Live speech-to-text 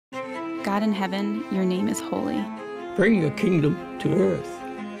God in heaven, your name is holy. Bring your kingdom to earth.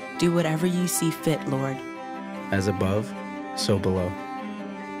 Do whatever you see fit, Lord. As above, so below.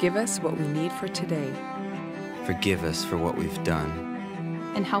 Give us what we need for today. Forgive us for what we've done.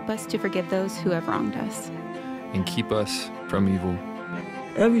 And help us to forgive those who have wronged us. And keep us from evil.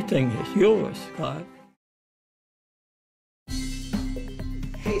 Everything is yours, God.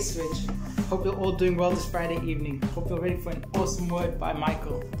 Hey Switch, hope you're all doing well this Friday evening. Hope you're ready for an awesome word by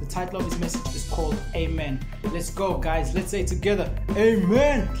Michael. The title of his message is called Amen. Let's go guys, let's say it together.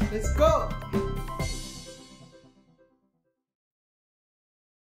 Amen! Let's go!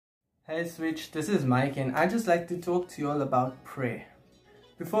 Hey Switch, this is Mike and I'd just like to talk to you all about prayer.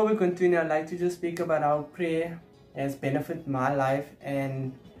 Before we continue, I'd like to just speak about how prayer has benefited my life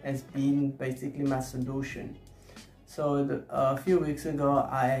and has been basically my solution. So a few weeks ago,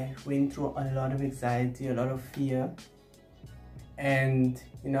 I went through a lot of anxiety, a lot of fear. And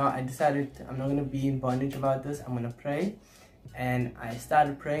I decided I'm not going to be in bondage about this. I'm going to pray. And I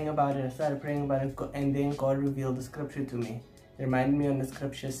started praying about it. And then God revealed the scripture to me. It reminded me of the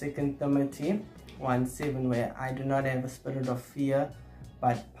scripture 2 Timothy 1:7, where I do not have a spirit of fear,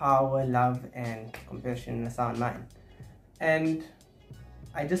 but power, love, and compassion and a sound mind. And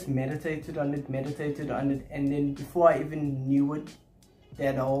I just meditated on it, and then before I even knew it,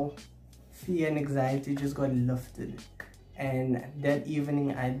 that whole fear and anxiety just got lifted. And that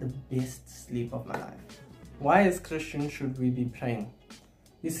evening, I had the best sleep of my life. Why as Christians should we be praying?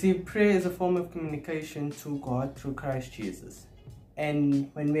 You see, prayer is a form of communication to God through Christ Jesus.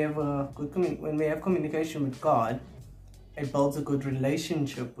 And when we have communication with God, it builds a good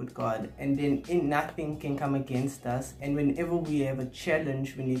relationship with God, and then nothing can come against us. And whenever we have a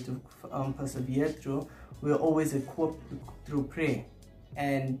challenge we need to persevere through, we're always equipped through prayer.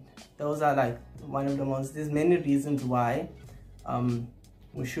 And those are like one of the most, there's many reasons why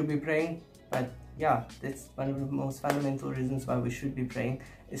we should be praying, but yeah, that's one of the most fundamental reasons why we should be praying,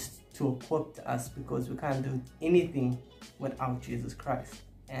 is to equip us, because we can't do anything without Jesus Christ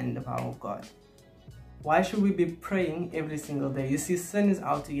and the power of God. Why should we be praying every single day? You see, sin is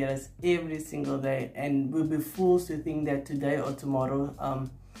out to get us every single day, and we'll be fools to think that today or tomorrow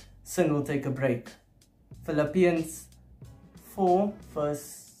sin will take a break. Philippians 4 verse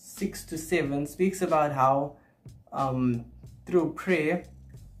 6 to 7 speaks about how through prayer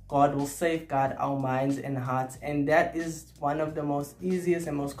God will safeguard our minds and hearts, and that is one of the most easiest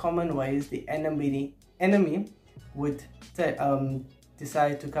and most common ways the enemy would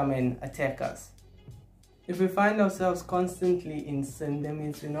decide to come and attack us. If we find ourselves constantly in sin, that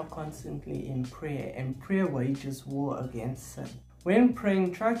means we're not constantly in prayer, and prayer wages war against sin. When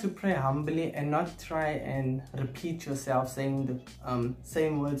praying, try to pray humbly and not try and repeat yourself saying the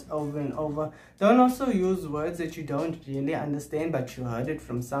same words over and over. Don't also use words that you don't really understand, but you heard it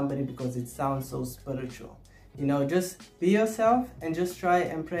from somebody because it sounds so spiritual. Just be yourself and just try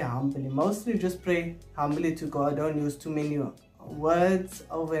and pray humbly. Mostly just pray humbly to God. Don't use too many words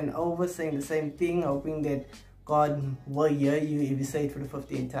over and over saying the same thing, hoping that God will hear you if you say it for the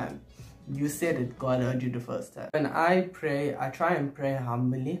 15th time. You said it, God heard you the first time. When I pray, I try and pray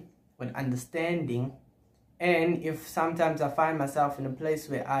humbly with understanding. And if sometimes I find myself in a place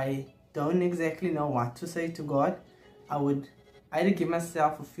where I don't exactly know what to say to God, I would either give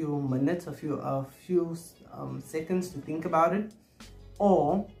myself a few minutes, a few seconds to think about it,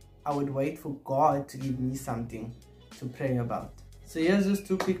 or I would wait for God to give me something to pray about. So here's just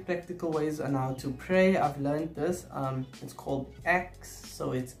two quick practical ways on how to pray. I've learned this. It's called ACTS.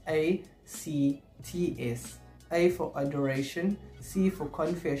 So it's ACTS. A for adoration, C for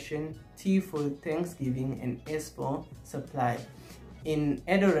confession, T for thanksgiving, and S for supply. In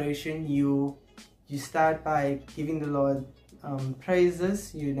adoration, you start by giving the Lord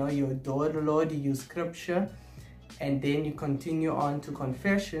praises. You adore the Lord, you use scripture. And then you continue on to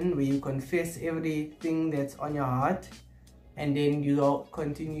confession, where you confess everything that's on your heart. And then you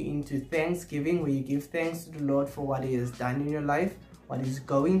continue into thanksgiving, where you give thanks to the Lord for what He has done in your life, what He's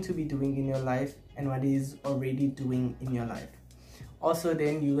going to be doing in your life, and what He's already doing in your life. Also,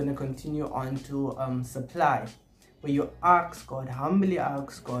 then you're going to continue on to supply, where you humbly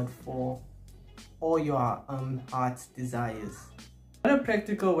ask God for all your heart's desires. Another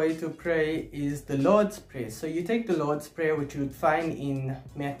practical way to pray is the Lord's Prayer. So you take the Lord's Prayer, which you would find in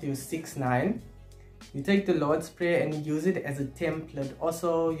Matthew 6:9. You take the Lord's Prayer and use it as a template.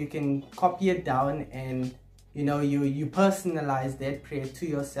 Also, you can copy it down and you personalize that prayer to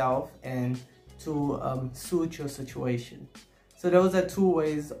yourself and to suit your situation. So those are two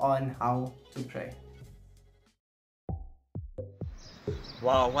ways on how to pray.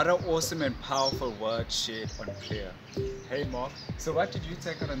 Wow, what an awesome and powerful word shared on prayer. Hey Mark, so what did you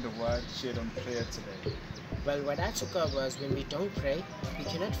take on the word shared on prayer today? Well, what I took up was when we don't pray, we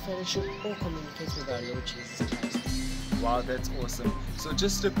cannot fellowship or communicate with our Lord Jesus Christ. Wow, that's awesome. So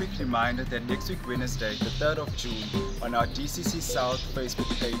just a quick reminder that next week Wednesday, the 3rd of June, on our DCC South Facebook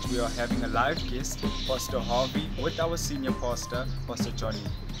page, we are having a live guest, Pastor Harvey, with our senior pastor, Pastor Johnny.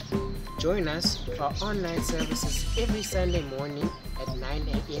 Join us for our online services every Sunday morning at 9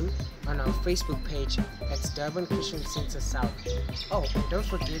 a.m. on our Facebook page at Durban Christian Center South. Oh, and don't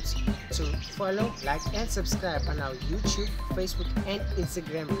forget to follow, like, and subscribe on our YouTube, Facebook, and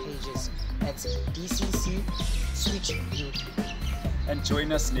Instagram pages at DCC Switch Youth. And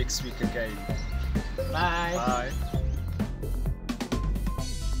join us next week again. Bye. Bye.